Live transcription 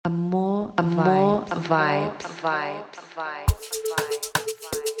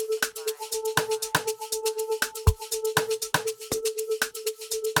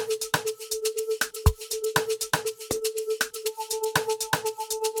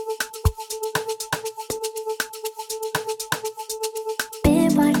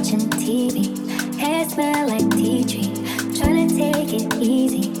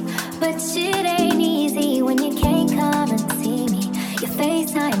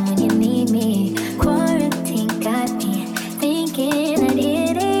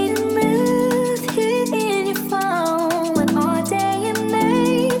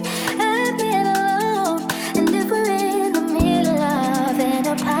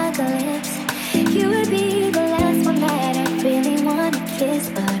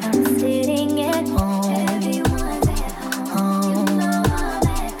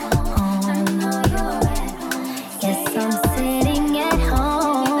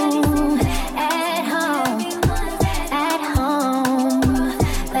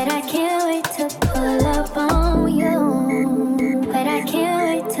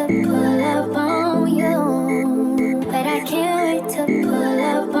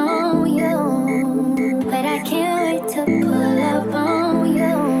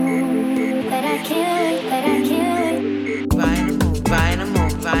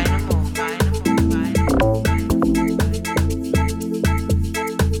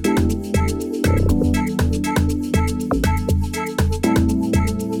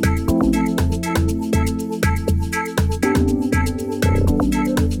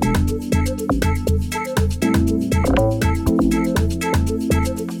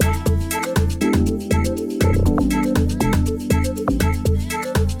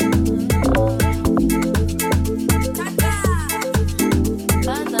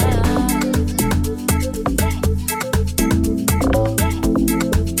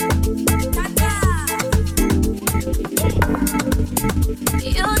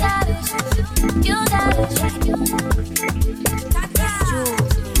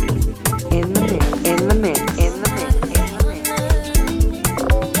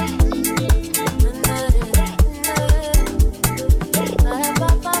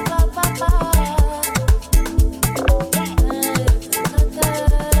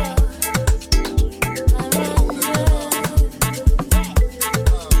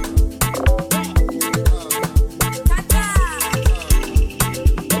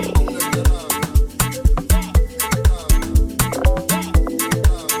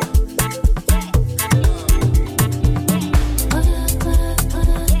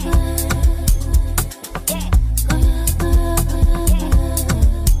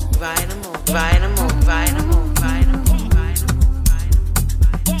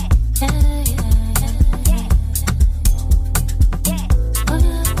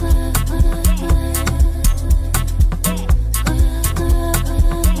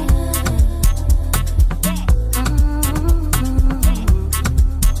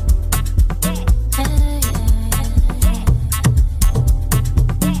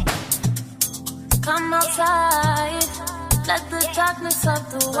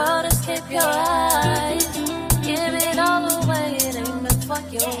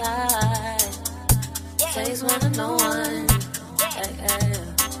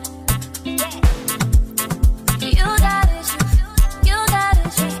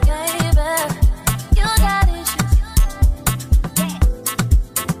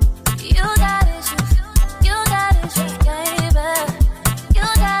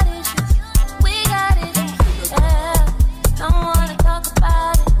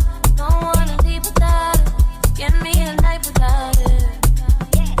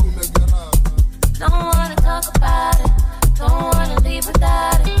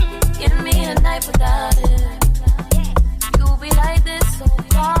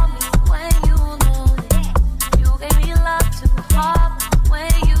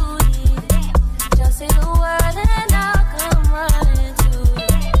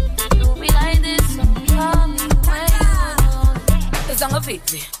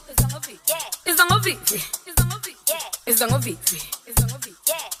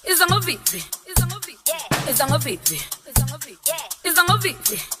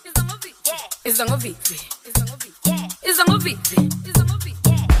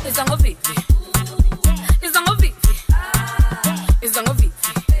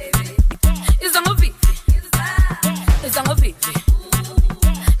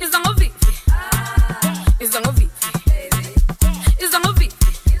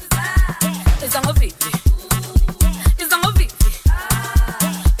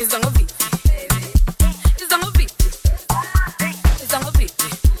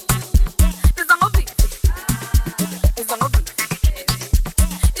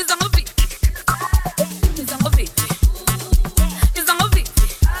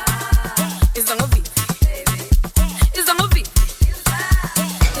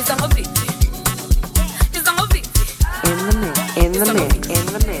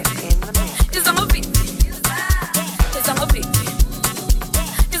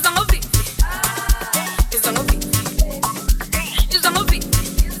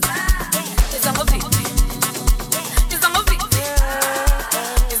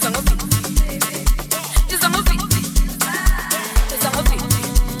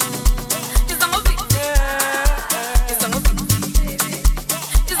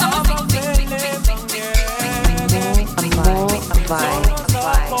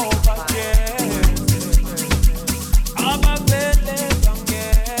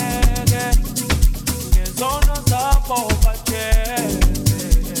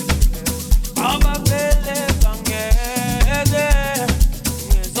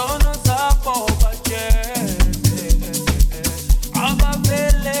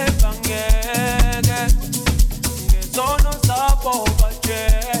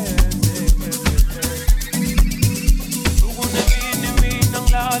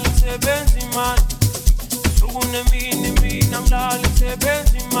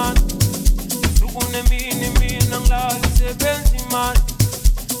sebenzi man sukune mini mina ngilali sebenzi man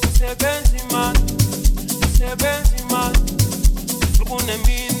sebenzi man sebenzi man sukune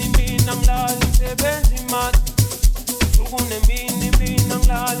mini mina ngilali sebenzi man sukune mini mina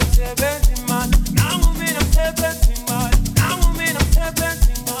ngilali sebenzi man nangu mina sebenzi man nangu mina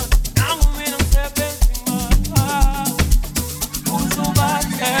sebenzi man nangu mina sebenzi man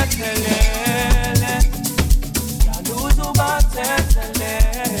uzubathethelele uzubathethelele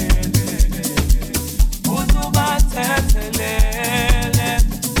uzubathethelele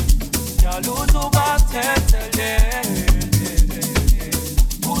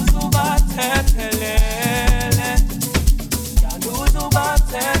uzubathethelele uzubathethelele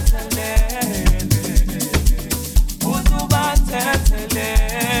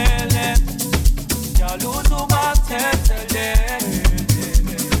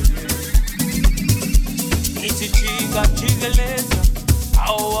Jika jigeleza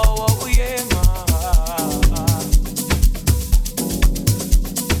awa uyema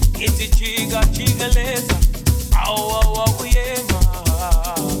Iti jika jigeleza awa uyema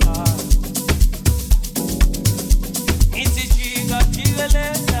Iti jika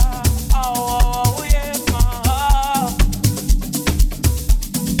jigeleza awa uyema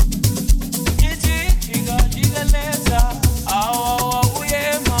Iti jika jigeleza awa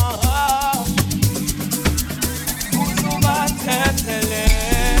uyema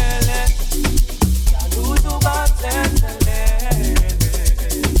Uzubathethelele uzubathethelele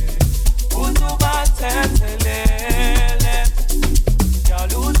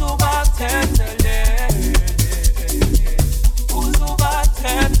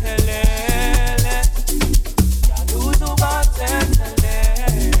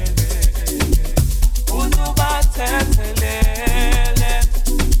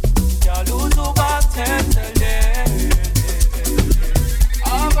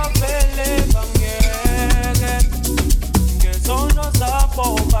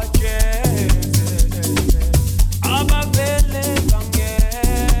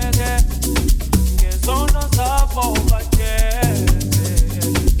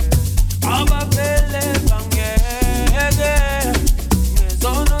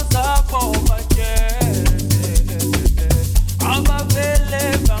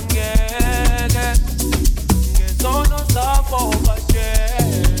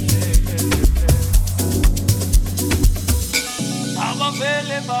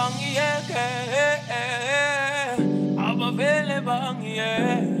abavele bangiyeke abavele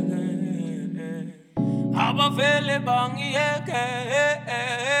bangiyeke abavele bangiyeke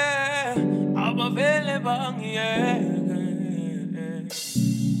abavele bangiyeke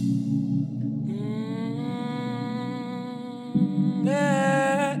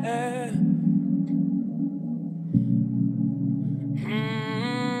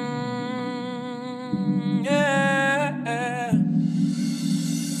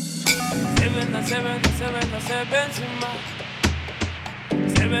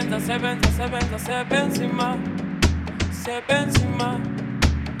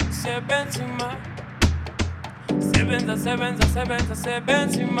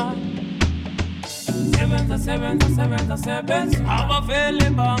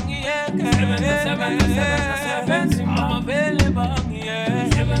abavele bangiyeke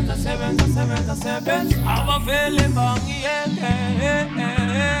abavele bangiyeke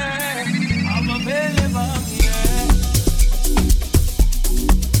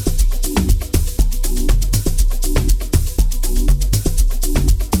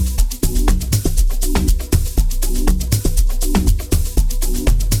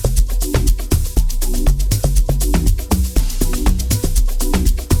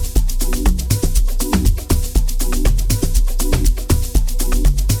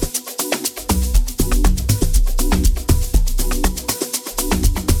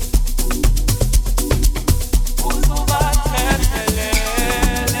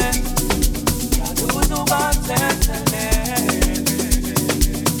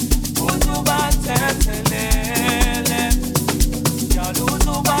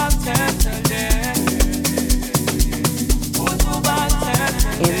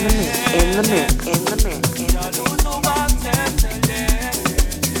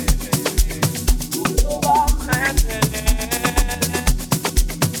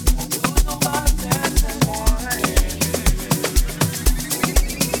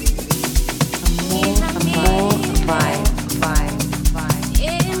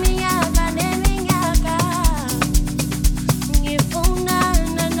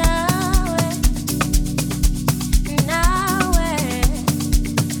Nawe,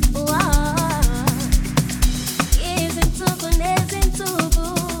 wow.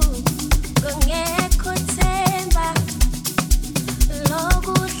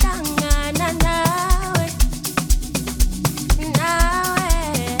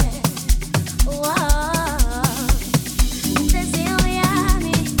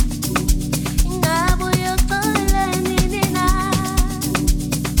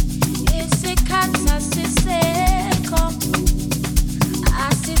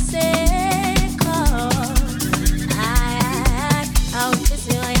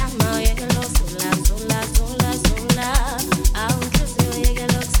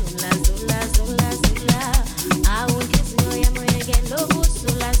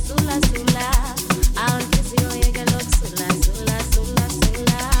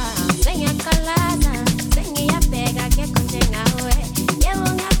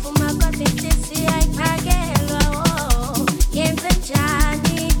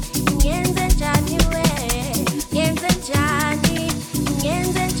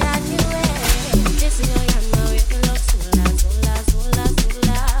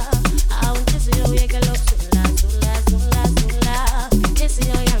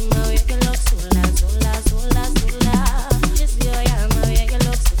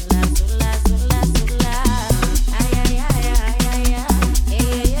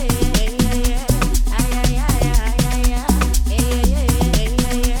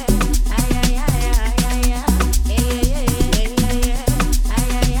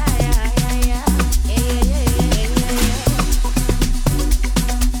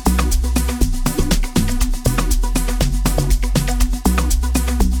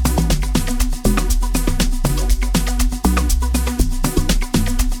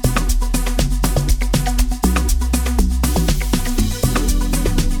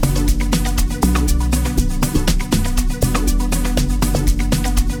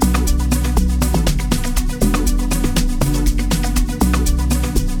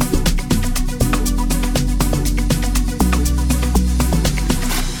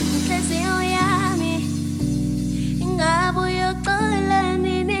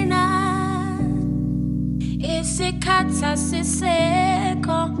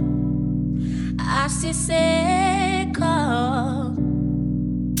 asisekho.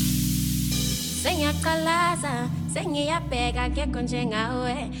 Sengiyaqalaza, sengiyabheka akekho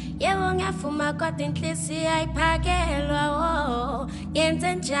njengawe. Yebo ngiyafuma kodwa inhliziyo ayiphakelwa wo.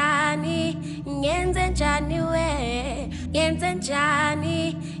 Ngenze njani we? Ngenze njani we? Ngenze njani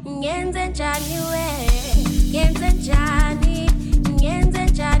we? Ngenze njani we? Ngenze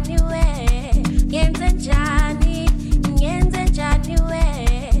njani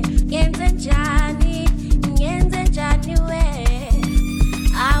we?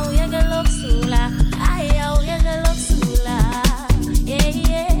 Awuyeke lokusula, awuyeke lokusula,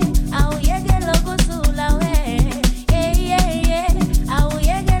 awuyeke lokusula we,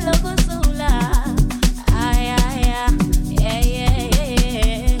 awuyeke lokusula,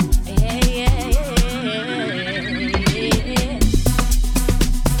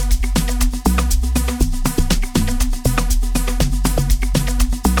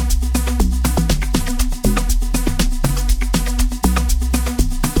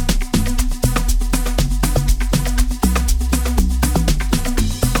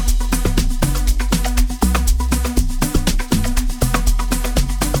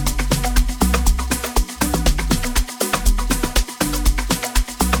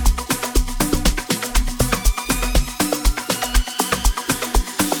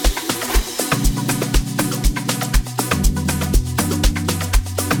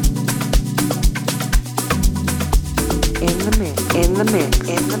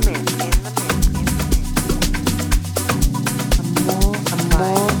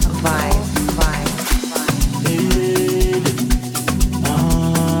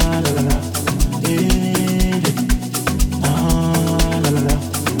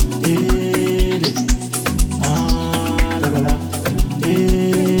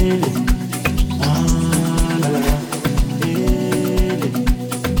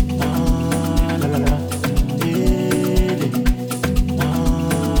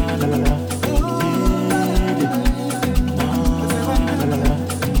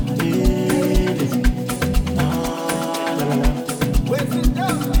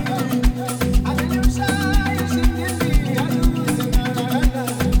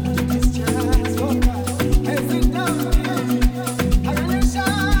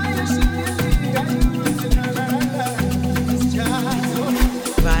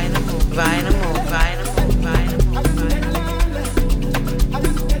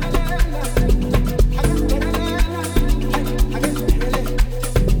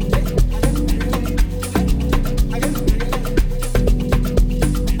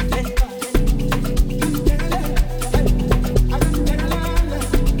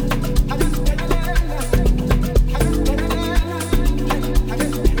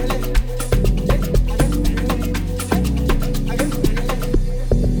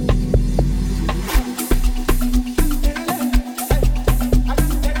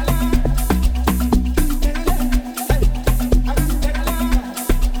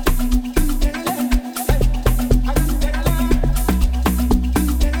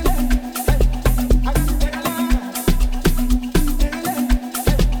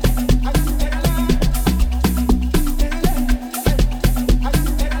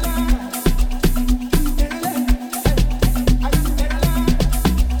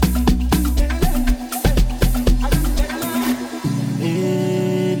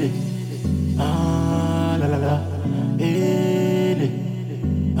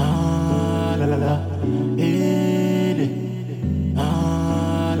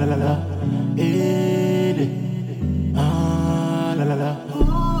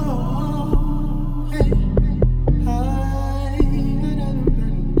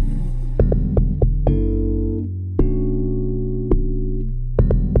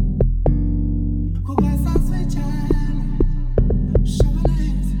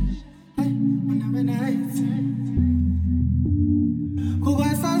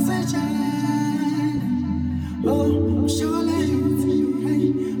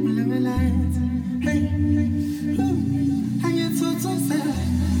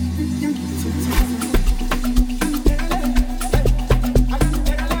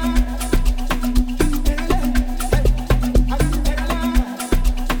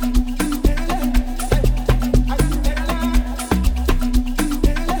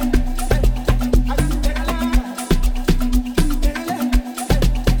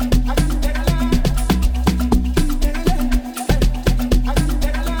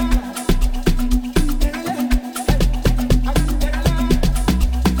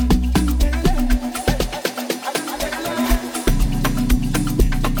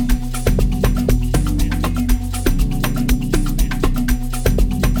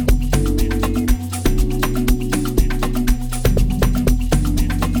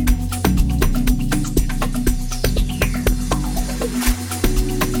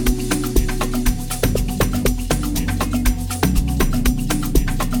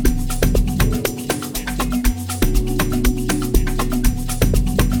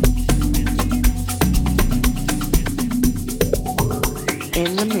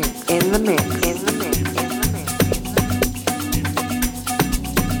 in the mix, in the mix, in the mix.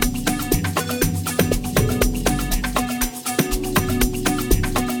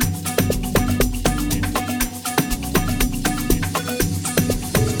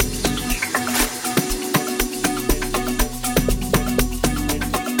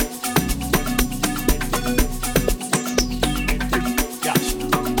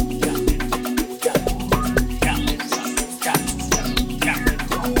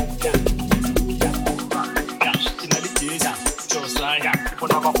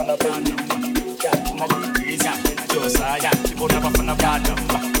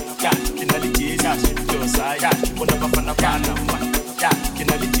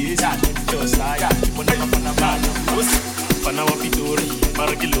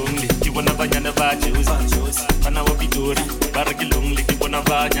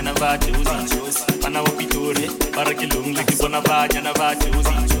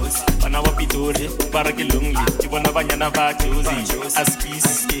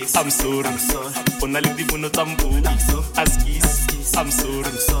 I'm sorry, on a little bit of tambu. Askis, I'm sorry,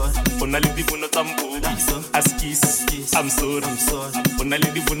 on a little bit of tambu. Askis, I'm sorry, on a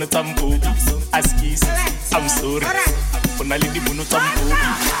little bit of tambu. Askis, I'm sorry, on a little bit of tambu.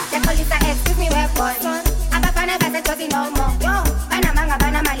 The police are excuse me, where boy. I'm a fan of the Josie no more. Yo, Banamanga,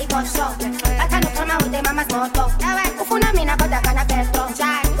 Banamali, show. But I don't come out with the mama's motto. Ufuna mina, but I can't petro.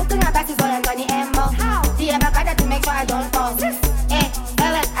 Looking at Bassi, and Tony Embo. The Abacada to make sure I don't fall.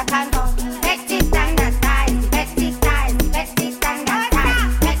 I can't go. Let it stand that time. Let it stand. Let it stand that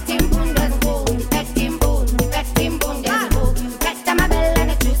time. Let him boom the school. Let him boom. Let him boom the school. Let my bell and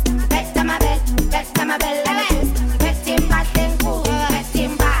the juice. Let my bell. Let my bell and the juice. Let him bat and cool. Let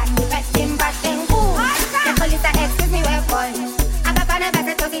him bat. Let him bat and cool. The police are excuse me, where boy. I'm a fan of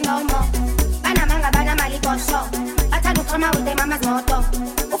the Josie no more. Banamanga, Banamali, show. But I don't come out with the mama's motto.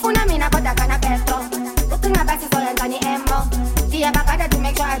 Ufuna mina, but I can't petro. Looking at Bassi, and Tony Embo. The Abacada to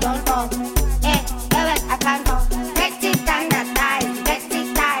make sure I don't fall. I can't go. Let it stand that time. Let it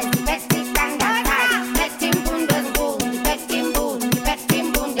stand. Let it stand that time. Let him boom the school. Let him boom. Let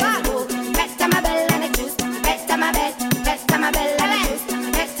him boom the school. Let my bell and the juice. Let my bell. Let my bell and the juice.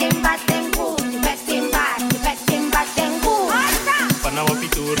 Let him bat and cool. Let him bat. Let him bat and cool. Pana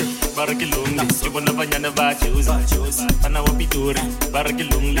wapiture, barakilungi, kibona banyana vachuzi. Pana wapiture,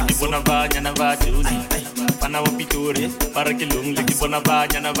 barakilungi, kibona banyana vachuzi. Pana wapiture, barakilungi, kibona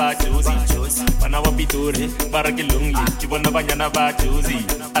banyana vachuzi. Pana wapiture, barakilungi, kibona banyana vachuzi.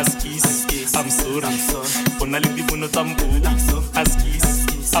 Askis, I'm sorry, ona lidi buno tambu. Askis,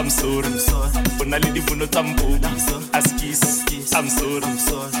 I'm sorry, ona lidi buno tambu. Askis, I'm sorry,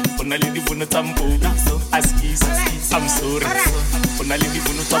 ona lidi buno tambu. Askis, I'm sorry, ona lidi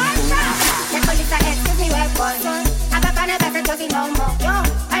buno tambu. The police are excuse me, where boy. I'm a fan of the Josie no more. Yo,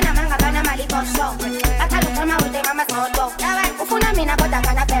 Banamanga, Banamali, show. But I don't come out with the mama's motto. Ufuna mina, but I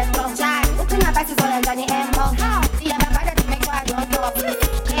can't petro. Looking at Bassi, and Johnny Embo. The Abacada to make sure I don't go.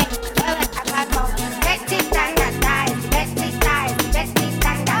 I can't go. Let it stand that time. Let it stand. Let it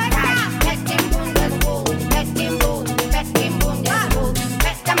stand that time. Let him boom the school. Let him boom. Let him boom the school.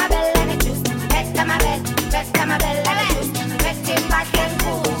 Let my bell and the juice. Let my bell. Let my bell and the juice. Let him bat and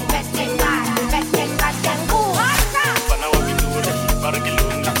cool. Let him bat. Let him bat and cool. Pana wapiture,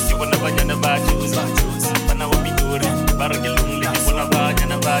 barakilungi, kibona banyana vachuzi. Pana wapiture, barakilungi, kibona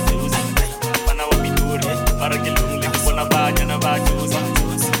banyana vachuzi. Pana wapiture, barakilungi, kibona banyana vachuzi.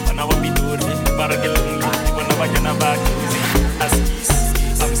 Pana wapiture, barakilungi, kibona banyana vachuzi. Askis,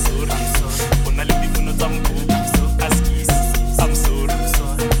 I'm sorry, ona lidi buno tambu. Askis, I'm sorry,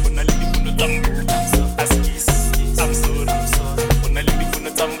 ona lidi buno tambu. Askis, I'm sorry, ona lidi buno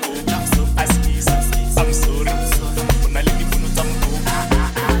tambu. Askis, I'm sorry, ona lidi buno tambu.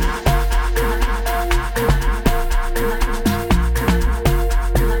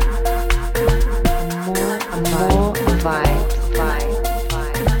 More vibe.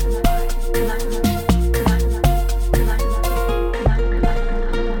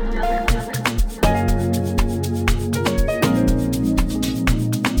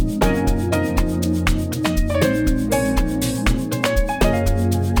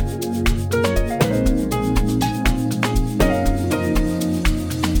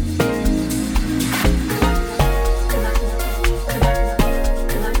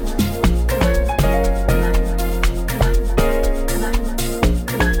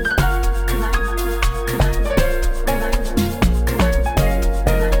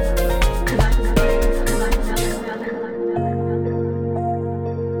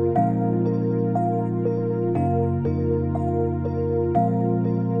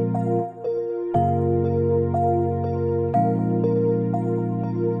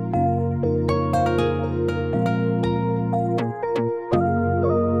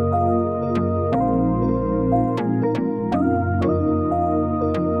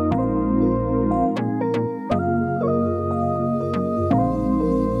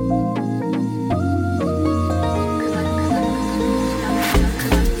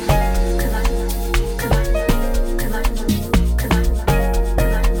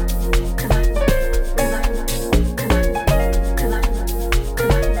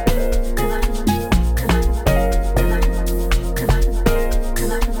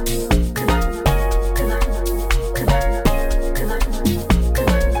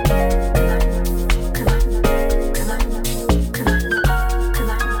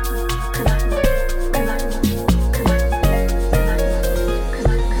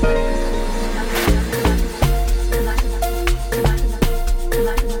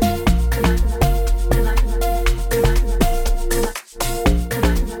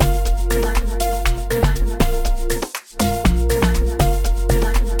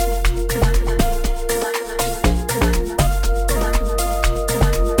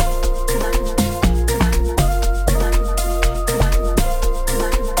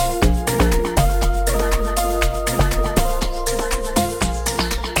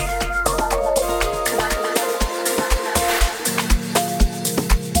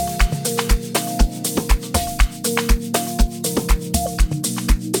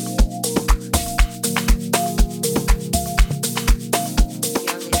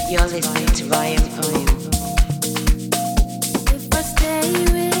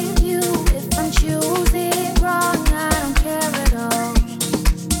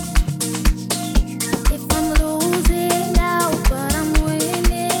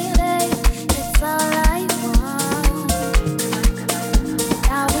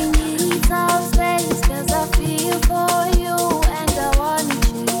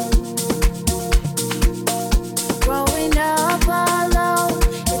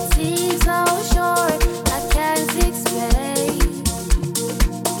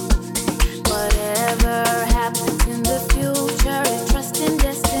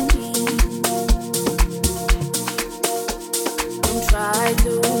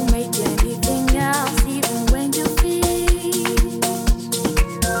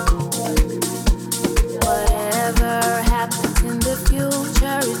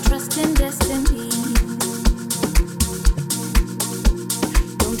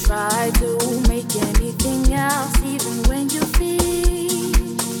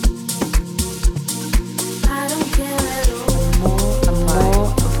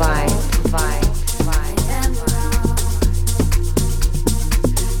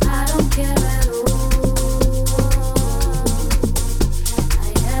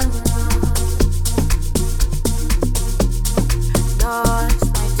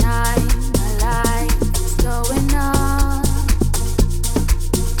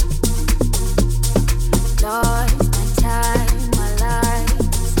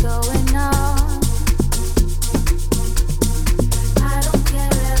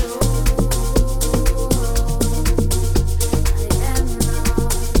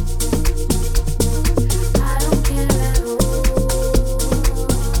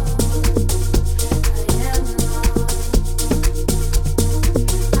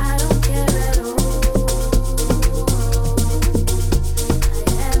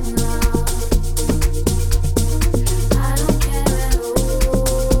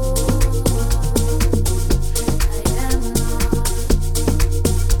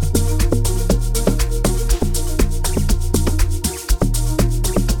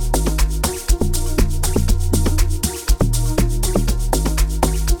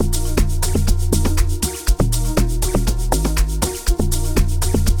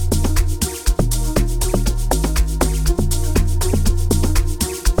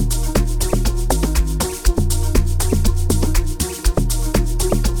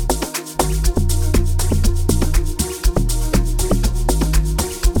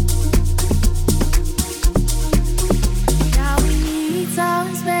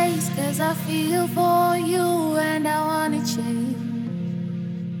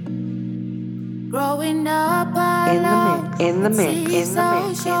 Growing up alone, in the mix, it's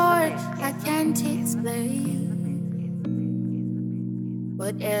so short, I can't explain.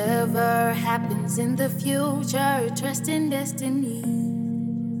 Whatever happens in the future, trust in destiny.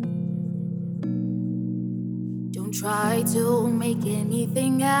 Don't try to make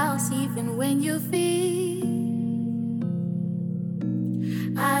anything else, even when you feel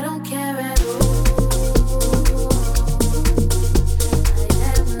I don't care at all.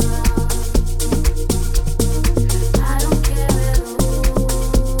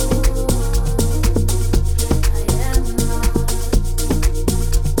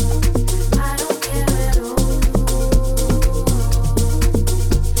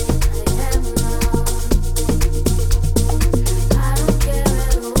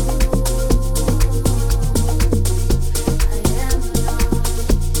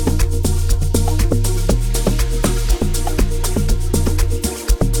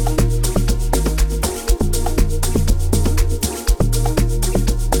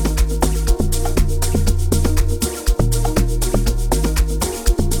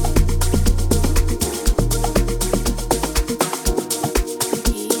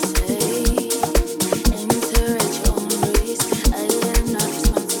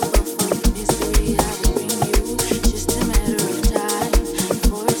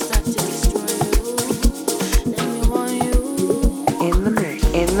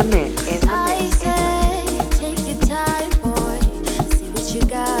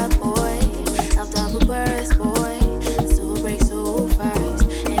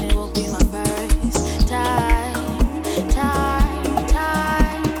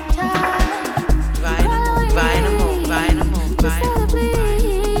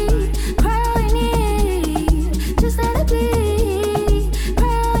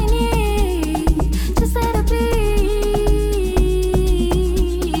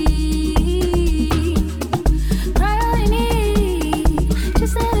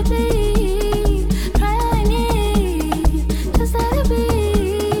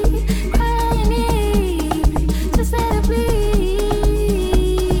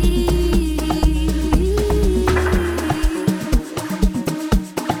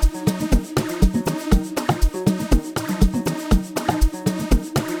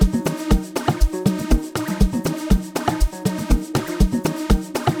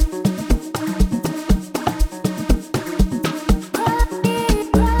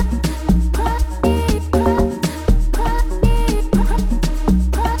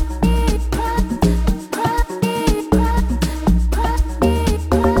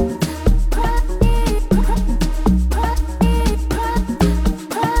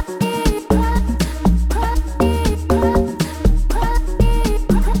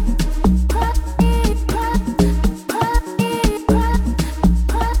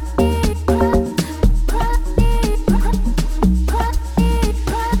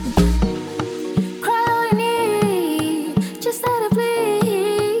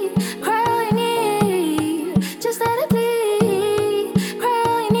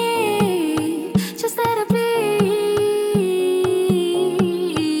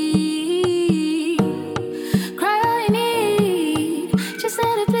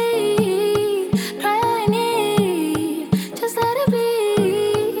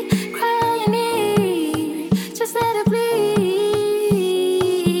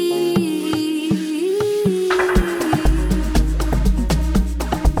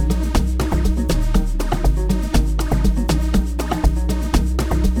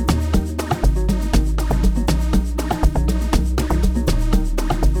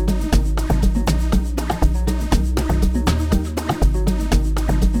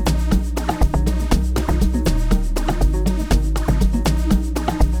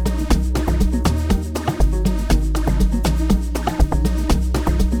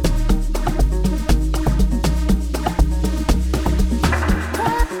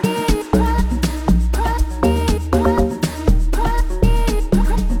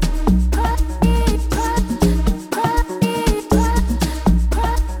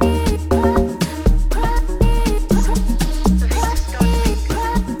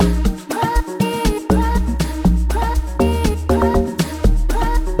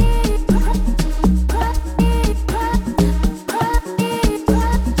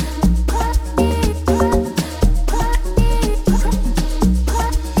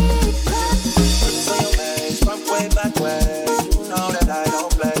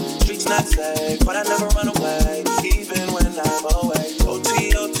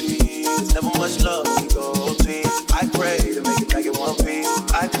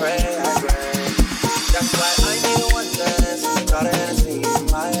 That's why I need a one dance. Got a Hennessy in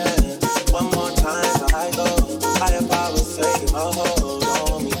my hand. One more time.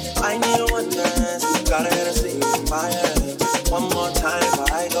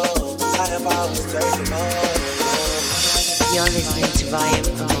 to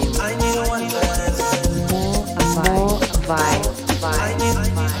volume. I need a one dance. More vibe. I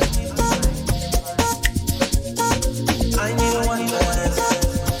need a one dance.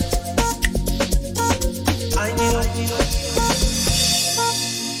 I need a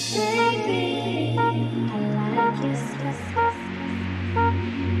Baby, I like you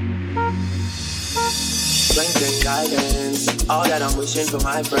strength and guidance, all that I'm wishing for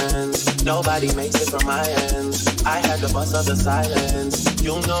my friends. Nobody makes it from my ends. I had the bust of the silence.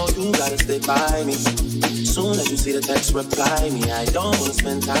 You know you gotta stick by me. Soon as you see the text, reply me. I don't wanna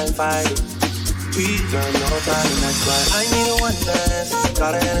spend time fighting. We got no time, and that's why I need a one dance.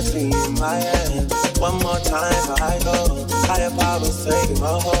 Got a Hennessy in my hand. One more time before I go. Higher powers taking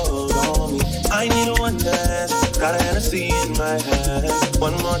a hold on me. I need a one dance. Got a Hennessy in my hand.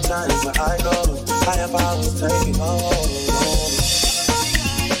 One more time before I go. Higher powers taking a hold on me.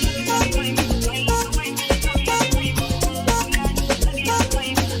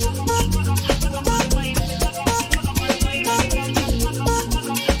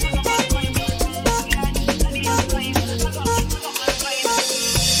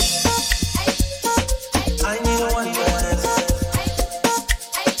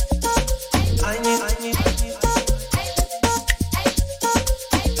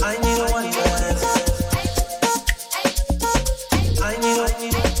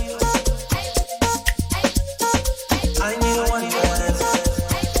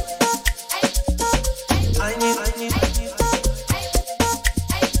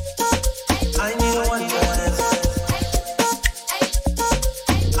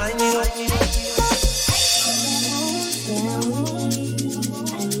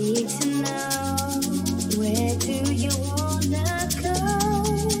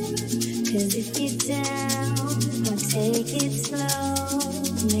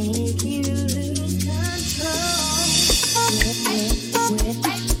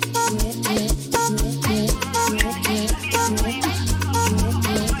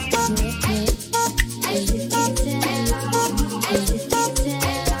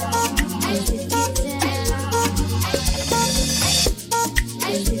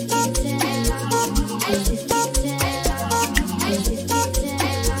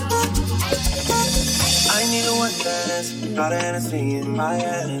 Got a Hennessy in my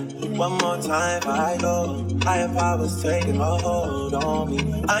hand. One more time before I go. Higher powers taking a hold on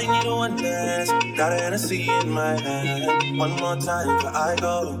me. I need a one dance. Got a Hennessy in my hand. One more time before I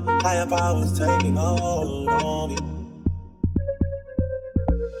go. Higher powers taking a hold on me.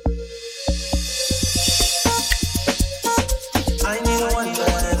 I need a one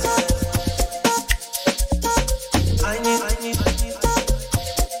dance. I need a one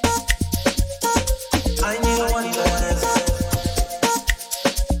dance. I need a one dance.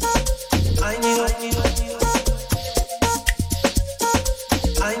 I need a one dance.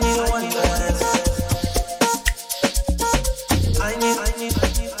 I need a one dance.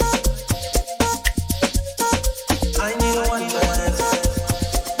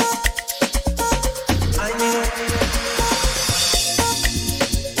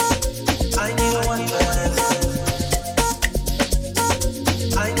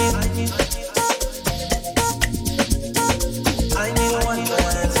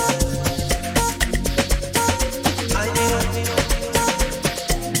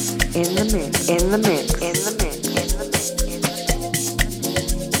 In the mix, in the mix, in the mix, in the mix, in the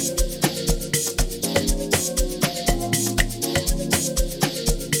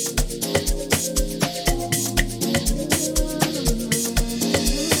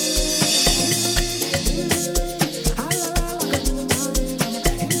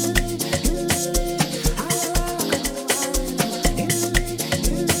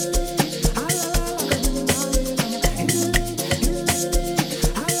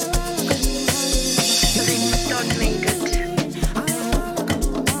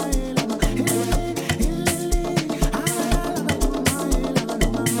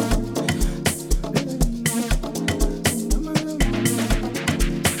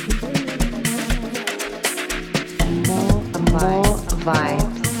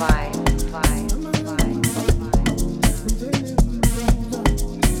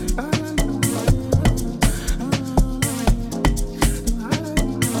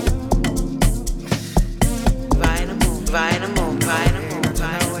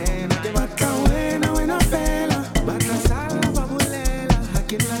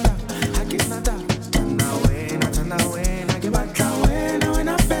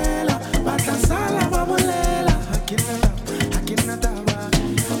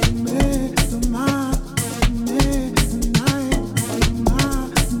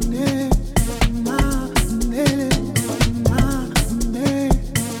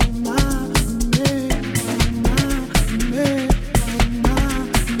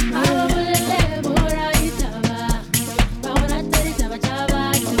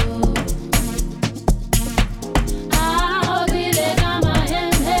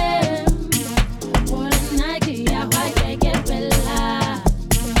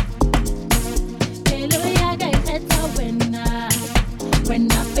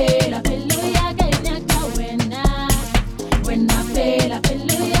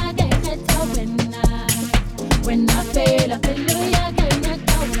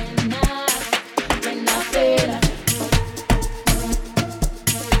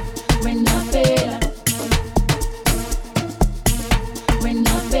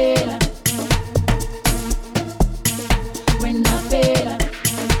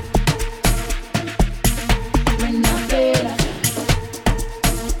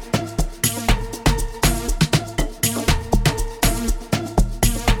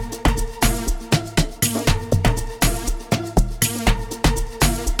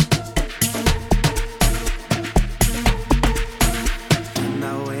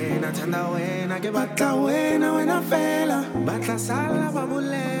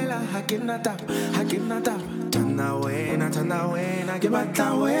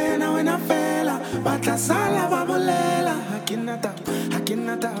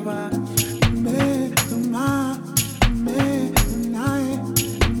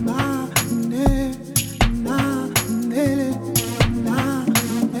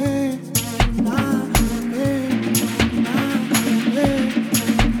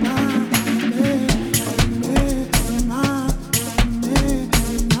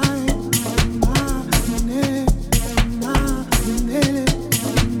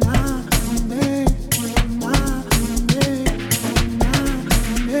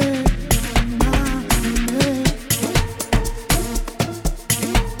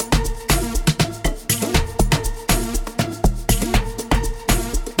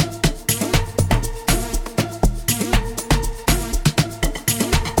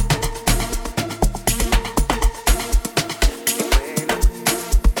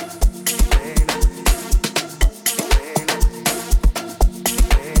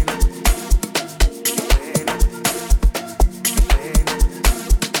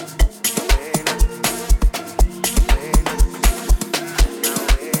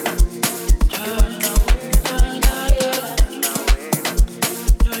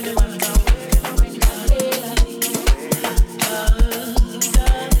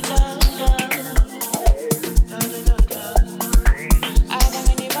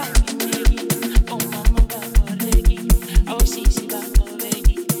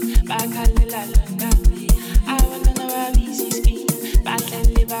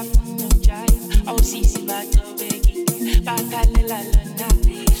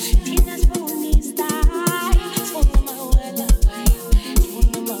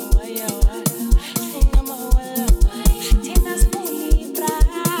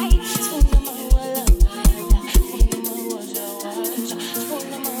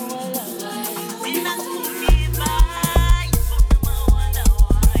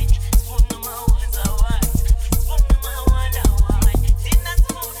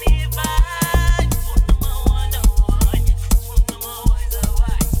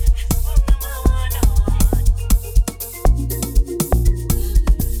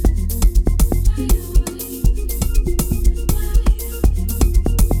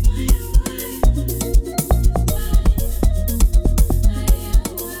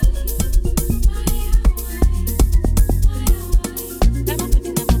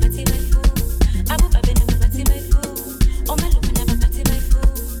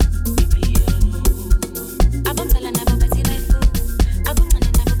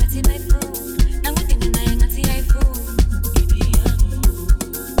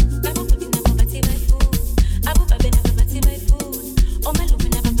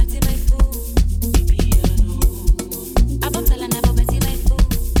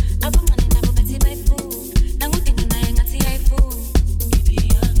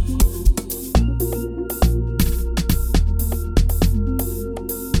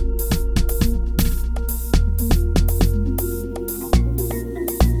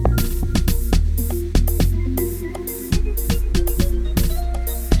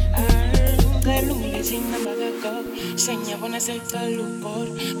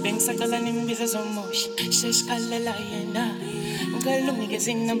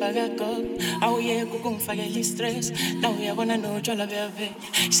Zinamba kako awuyeke ukungifakela istress la uyabona notshwala buyavela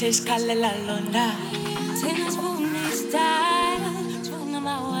sesikhalela lona thina sifuna istyle sifuna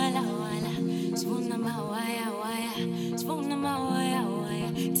mawala wala sifuna mawaya waya sifuna mawaya waya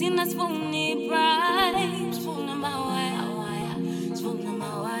thina sifuna ibright sifuna mawaya waya sifuna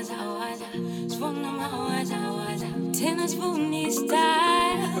mawaza waza sifuna mawaza waza thina sifuna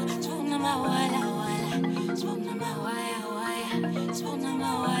istyle sifuna mawala wala sifuna mawaya Spuna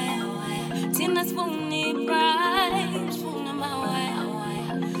mawaya waya, tina spuni bright. Spuna mawaya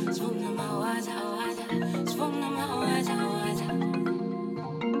waya, spuna mawaza waza, spuna mawaza waza.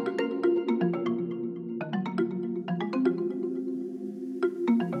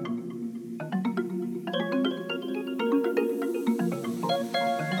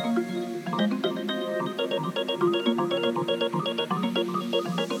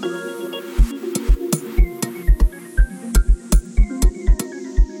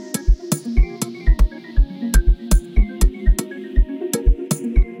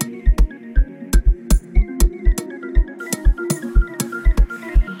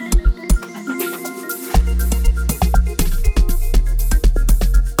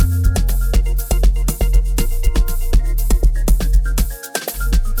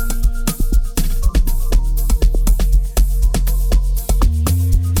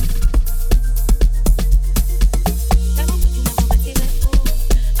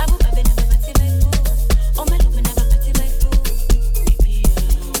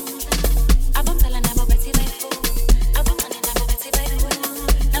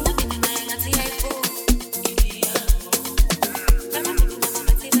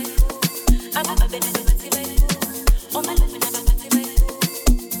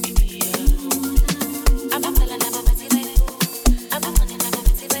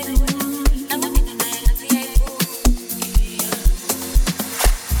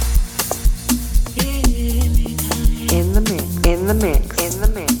 the mix. In the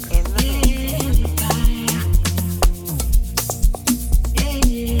mix. In the mix.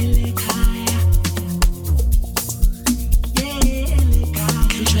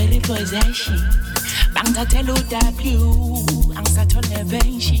 Possession bangithathela uW angisathole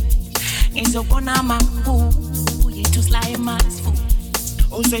benshi ngizobona mambu yethu slime masfu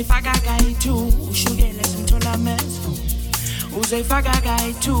uzoyifaka kayi2 ushukele simthola mesfu uzoyifaka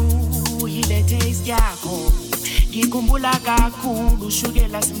kayi2 yile taste yakho ngikumbula kakhulu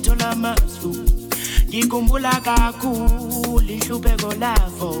ushukela simthola mesfu ngikumbula kakhulu ihlupheko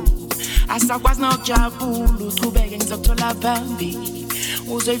lavo asakwazi nokujabula uchubeke ngizokuthola phambili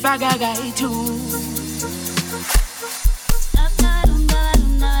uzoyifaka kayi2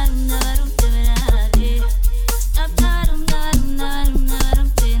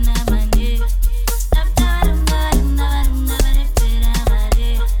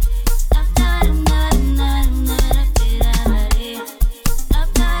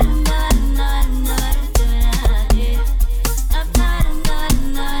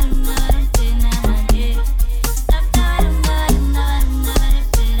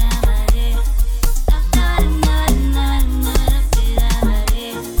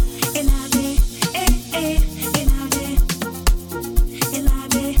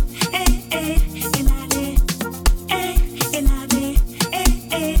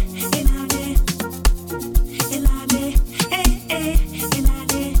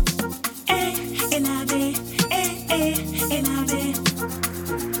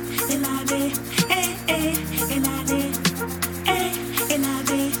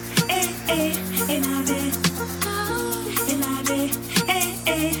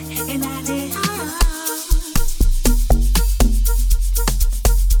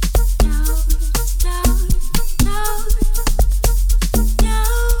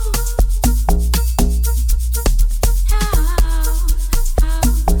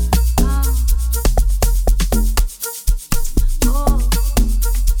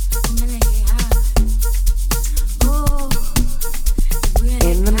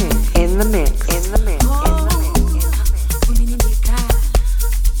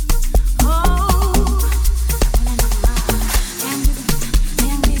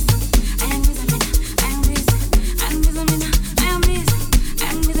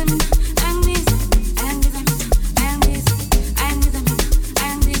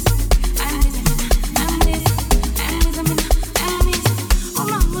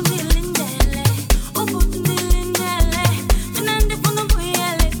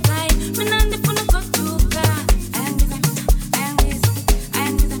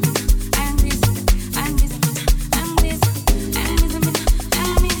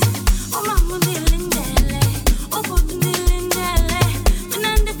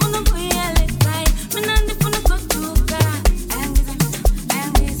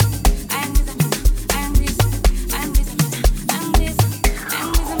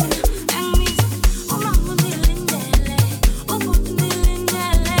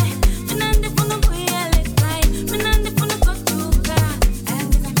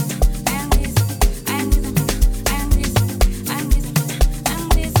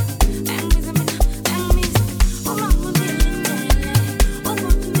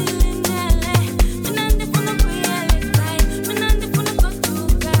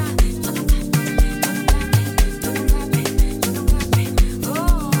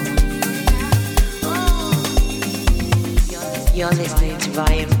 You're listening to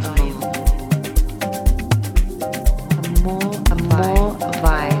Volume More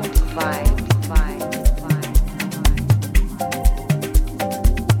vibe.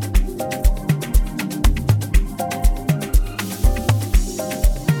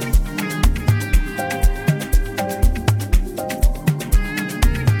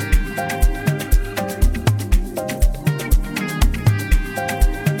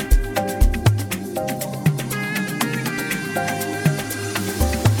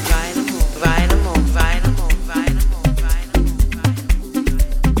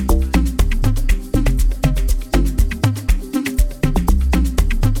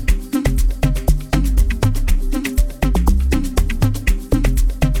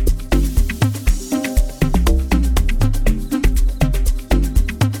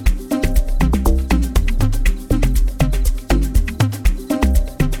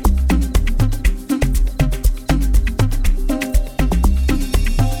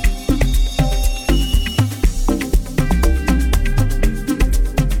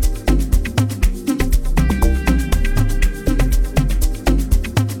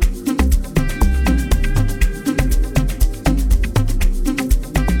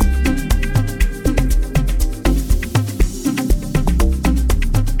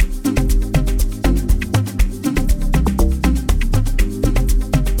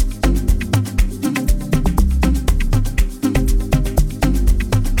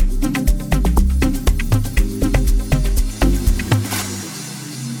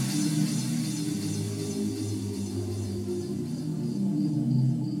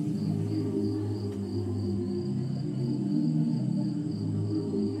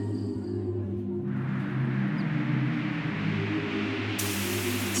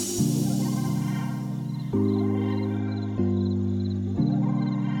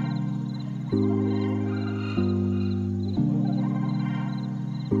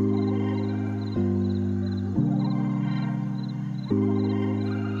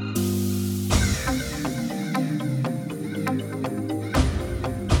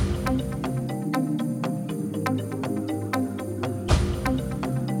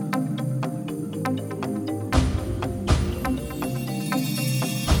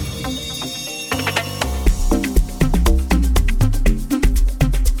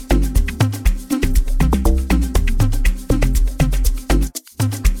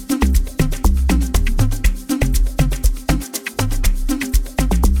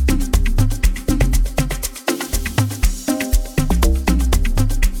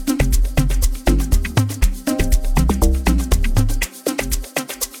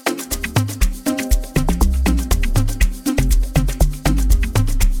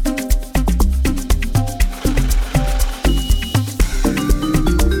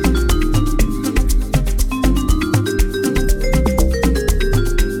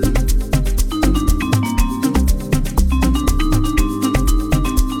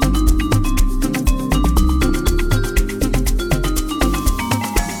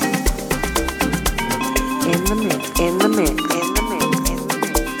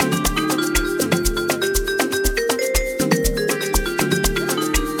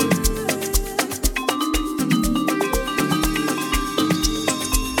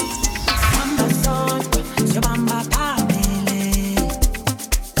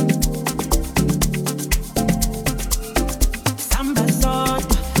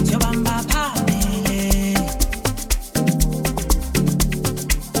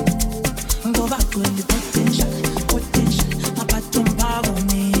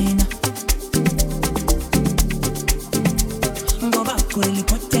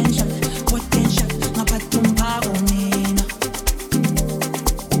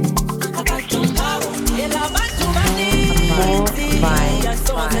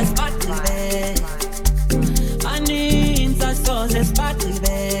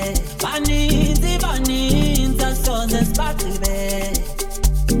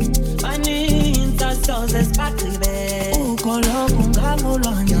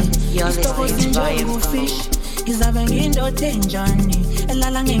 isitoko sinjengofish izabe ngindoda enjani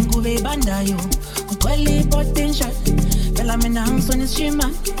elala ngengubo ebandayo ugcwele i-potential phela mina ngisona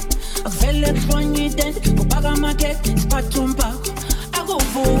isishimane akuvele kuhlonywe itent kubhaka amakeke siphathe umpako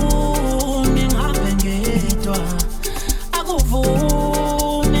akuvumi ngihambe ngedwa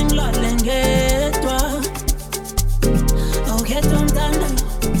akuvumi ngilale ngedwa awukhetha umthandayo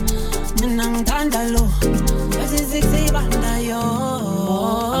mina ngithanda lo esizikusibandayo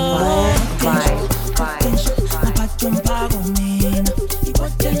ngaphatha umpako mina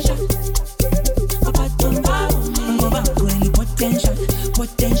i-potential ngaphatha umpako mina ngoba ugcwele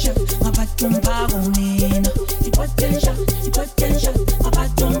i-potential ngaphatha umpako mina i-potential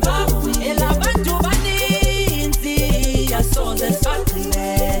ngaphatha umpako mina elabantu baninzi yasoze sifaqile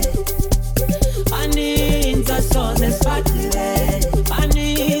baninzi asoze sifaqile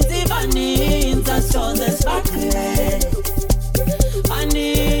baninzi asoze sifaqile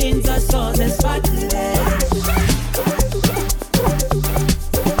baninzi asoze sifaqile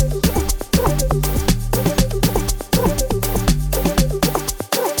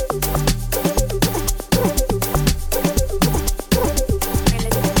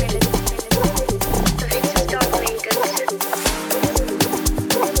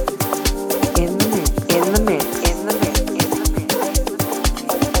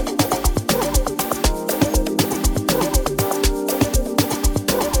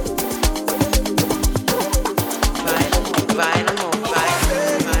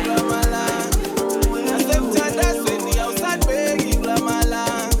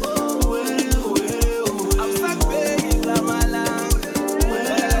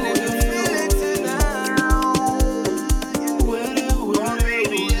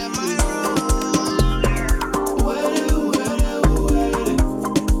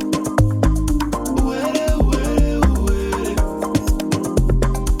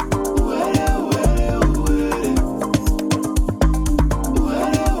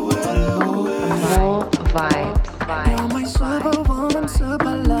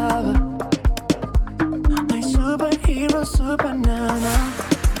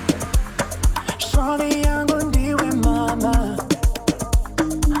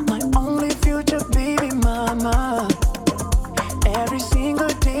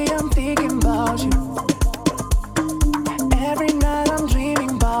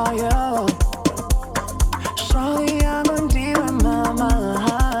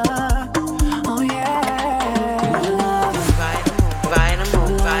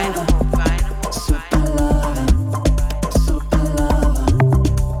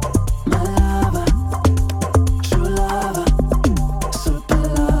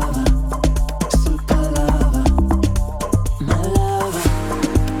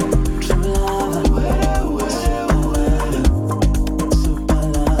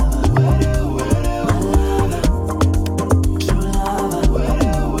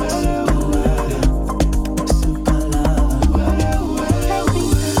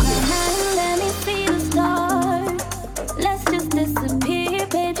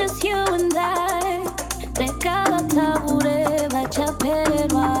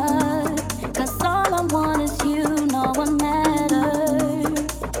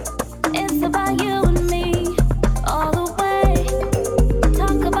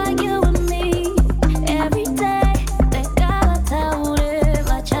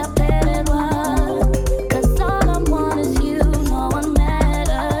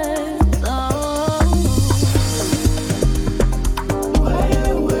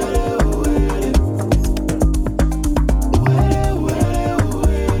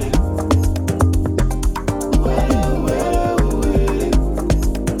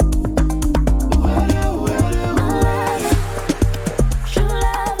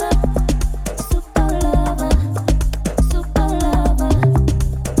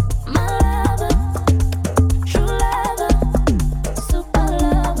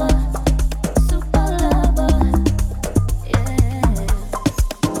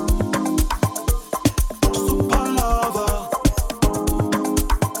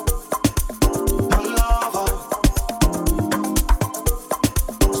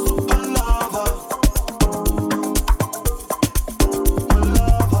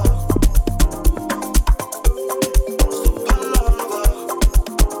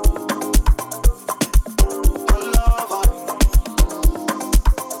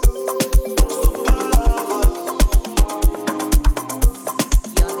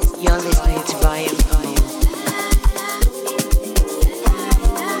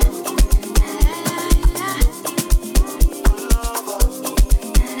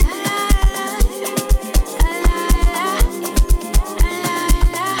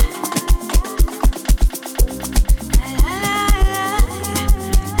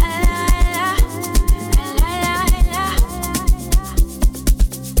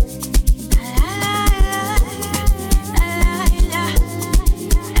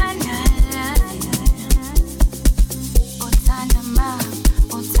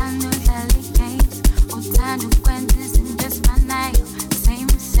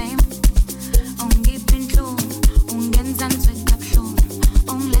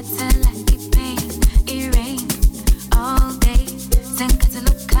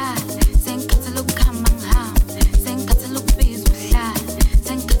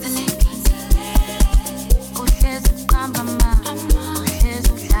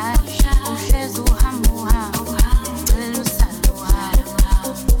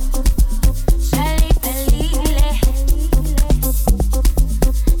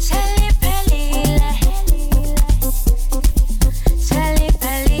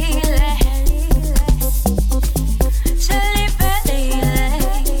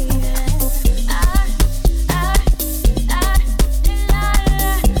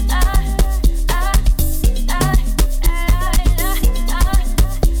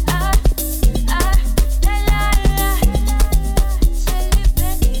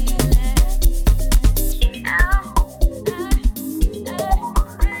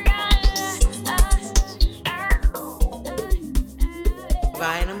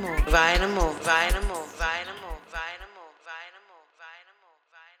Vynamo, Vynamo, Vynamo, Vynamo.